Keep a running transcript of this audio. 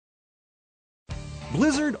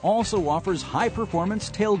Blizzard also offers high-performance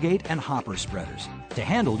tailgate and hopper spreaders to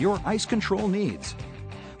handle your ice control needs.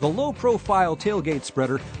 The low-profile tailgate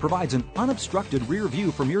spreader provides an unobstructed rear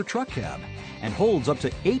view from your truck cab and holds up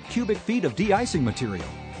to 8 cubic feet of de-icing material.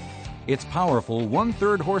 Its powerful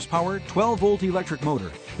 1/3 horsepower, 12-volt electric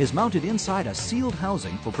motor is mounted inside a sealed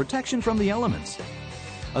housing for protection from the elements.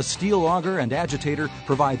 A steel auger and agitator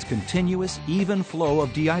provides continuous, even flow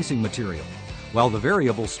of de-icing material, while the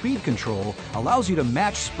variable speed control allows you to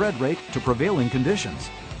match spread rate to prevailing conditions.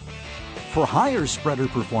 For higher spreader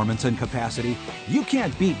performance and capacity, you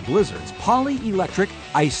can't beat Blizzard's Poly-Electric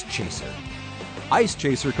Ice Chaser. Ice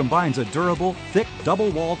Chaser combines a durable, thick,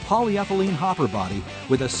 double-walled polyethylene hopper body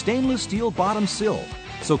with a stainless steel bottom sill,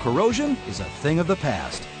 so corrosion is a thing of the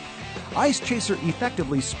past. Ice Chaser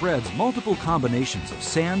effectively spreads multiple combinations of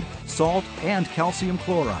sand, salt, and calcium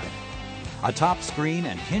chloride. A top screen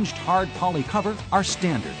and hinged hard poly cover are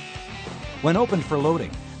standard. When opened for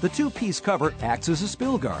loading, the two-piece cover acts as a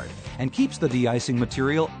spill guard and keeps the de-icing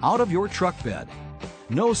material out of your truck bed.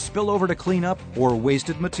 No spillover to clean up or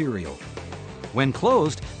wasted material. When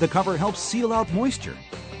closed, the cover helps seal out moisture.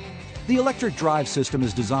 The electric drive system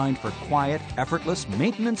is designed for quiet, effortless,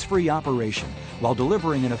 maintenance-free operation while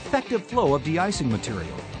delivering an effective flow of de-icing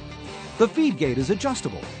material. The feed gate is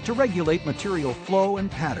adjustable to regulate material flow and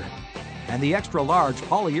pattern, and the extra-large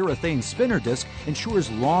polyurethane spinner disc ensures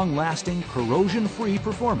long-lasting, corrosion-free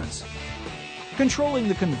performance. Controlling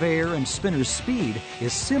the conveyor and spinner's speed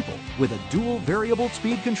is simple with a dual variable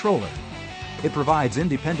speed controller. It provides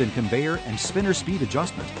independent conveyor and spinner speed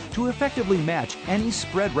adjustment to effectively match any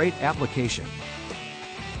spread rate application.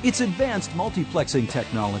 Its advanced multiplexing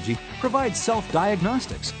technology provides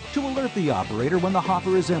self-diagnostics to alert the operator when the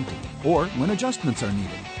hopper is empty or when adjustments are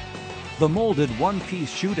needed. The molded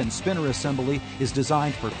one-piece chute and spinner assembly is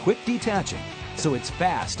designed for quick detaching, so it's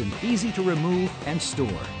fast and easy to remove and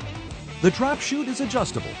store. The drop chute is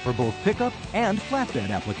adjustable for both pickup and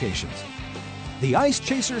flatbed applications. The Ice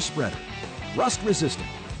Chaser spreader, rust-resistant,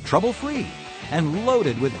 trouble-free, and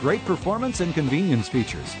loaded with great performance and convenience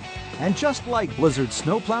features. And just like Blizzard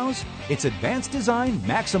snowplows, its advanced design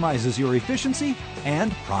maximizes your efficiency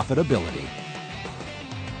and profitability.